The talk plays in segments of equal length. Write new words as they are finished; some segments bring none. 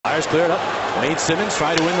Flyers clear it up. Wayne Simmonds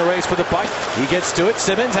trying to win the race for the puck. He gets to it.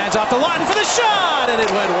 Simmonds hands off to Lawton for the shot, and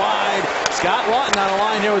it went wide. Scott Lawton on a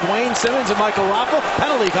line here with Wayne Simmonds and Michael Raffl.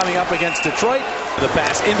 Penalty coming up against Detroit. The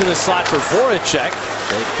pass into the slot for Voracek.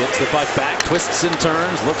 Gets the puck back, twists and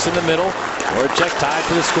turns, looks in the middle. Voracek tied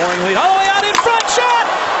for the scoring lead. All the way out in front, shot!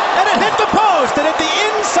 And it hit the post, and hit the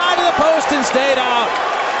inside of the post and stayed out.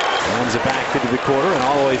 Runs it back into the quarter and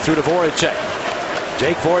all the way through to Voracek.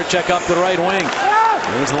 Jake Voracek up the right wing.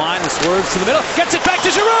 Moves the line and swerves to the middle. Gets it back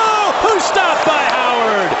to Giroux, who's stopped by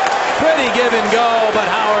Howard. Pretty give and go, but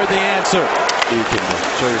Howard the answer. You can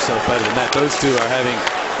show yourself better than that. Those two are having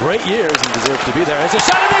great years and deserve to be there. It's a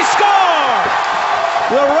shot and they score!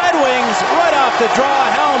 The Red Wings right off the draw,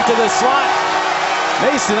 Helm to the slot.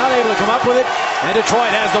 Mason unable to come up with it, and Detroit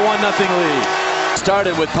has the 1-0 lead.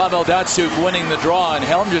 Started with Pavel Datsyuk winning the draw, and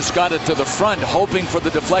Helm just got it to the front, hoping for the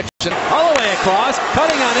deflection. All the way across,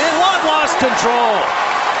 cutting on in, Lawton lost control.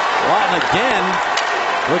 Lawton again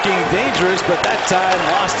looking dangerous, but that time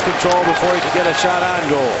lost control before he could get a shot on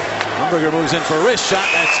goal. Humberger moves in for a wrist shot,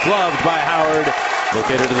 that's gloved by Howard.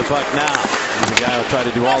 Located to the puck now. He's the guy who'll try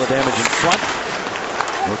to do all the damage in front.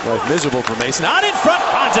 Looked like miserable for Mason. Out in front,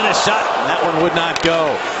 Bonds in a shot, and that one would not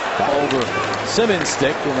go. Over Simmonds'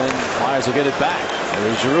 stick, and then Flyers will get it back.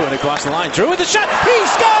 There's Giroux and across the line. Giroux with the shot. He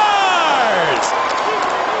scores!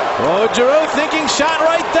 Oh, Giroux thinking shot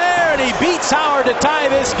right there, and he beats Howard to tie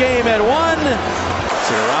this game at 1.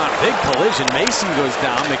 So around big collision. Mason goes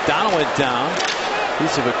down. McDonald went down.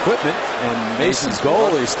 Piece of equipment, and Mason's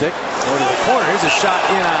goalie stick over to the corner. Here's a shot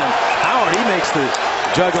in on Howard. He makes the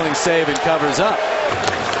juggling save and covers up.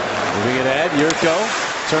 Moving it ahead, Yurko.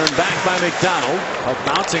 Turned back by McDonald. Puck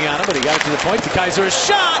bouncing on him, but he got it to the point. To Kaiser, a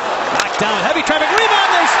shot! Knocked down, heavy traffic, rebound,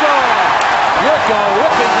 they score! Yurko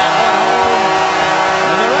whipping that one home.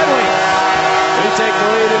 And the Red Wings, they take the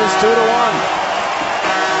lead. It is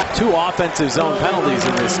 2-1. 2 offensive zone penalties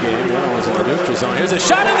in this game. The other one's in the neutral zone. Here's a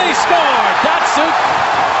shot, and they score! Datsyuk.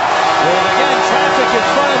 And again, traffic in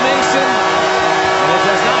front of Mason. And it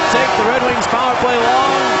does not take the Red Wings power play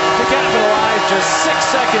long to capitalize. Just 6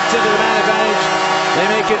 seconds into the man advantage. They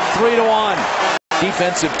make it 3-1.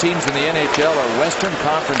 Defensive teams in the NHL are Western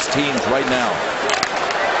Conference teams right now.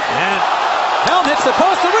 And Helm hits the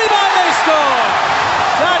post, the rebound, they score!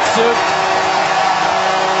 Datsyuk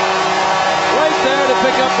right there to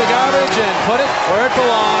pick up the garbage and put it where it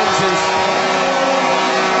belongs.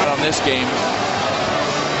 On this game,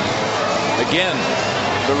 again,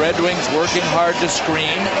 the Red Wings working hard to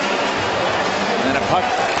screen. And a puck.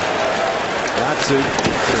 Datsyuk,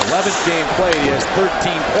 his 11th game played, he has 13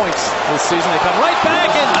 points this season. They come right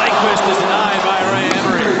back, and Nyquist is denied by Ray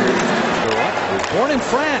Emery. He was born in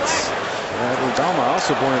France. Edward Dalma,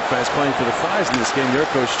 also born in France, playing for the Flyers in this game.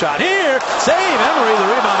 Yurko's shot here. Save Emery,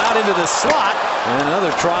 the rebound out into the slot. And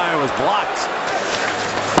another try was blocked.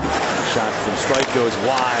 Shot from strike goes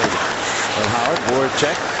wide. From Howard,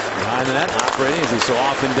 Voracek behind the net, operating as he so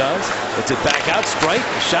often does. Gets it back out, strike,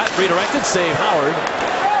 shot redirected, save Howard.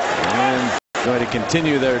 And going to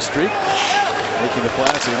continue their streak. Making the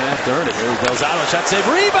playoffs, they're going to have to earn it. There's Delzato, shot save,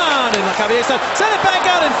 rebound, and Lecavalier sent it back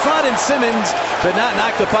out in front, and Simmonds could not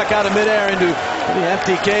knock the puck out of midair into the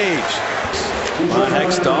empty cage. Ron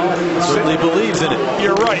Hextall certainly believes in it.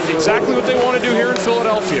 You're right, exactly what they want to do here in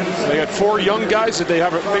Philadelphia. They got 4 young guys that they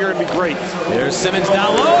have it figured to be great. There's Simmonds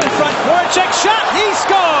down low in front, Voracek shot, he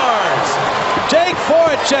scores! Jake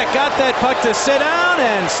Voracek got that puck to sit down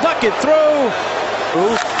and snuck it through.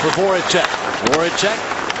 For Voracek. Voracek,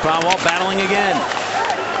 Cromwell battling again.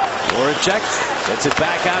 Voracek gets it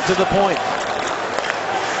back out to the point.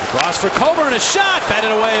 Across for Coburn, a shot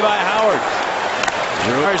batted away by Howard.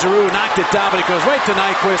 Giroux knocked it down, but it goes right to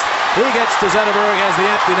Nyquist. He gets to Zetterberg, has the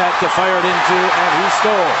empty net to fire it into, and he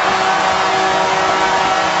scores.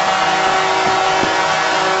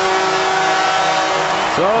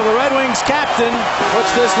 So the Red Wings captain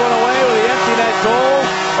puts this one away with the empty net goal.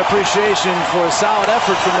 Appreciation for a solid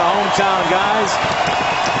effort from the hometown guys.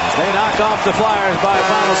 They knock off the Flyers by a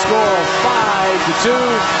final score of 5-2.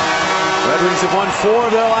 Red Wings have won 4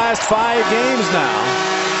 of their last 5 games now.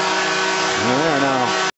 And they are now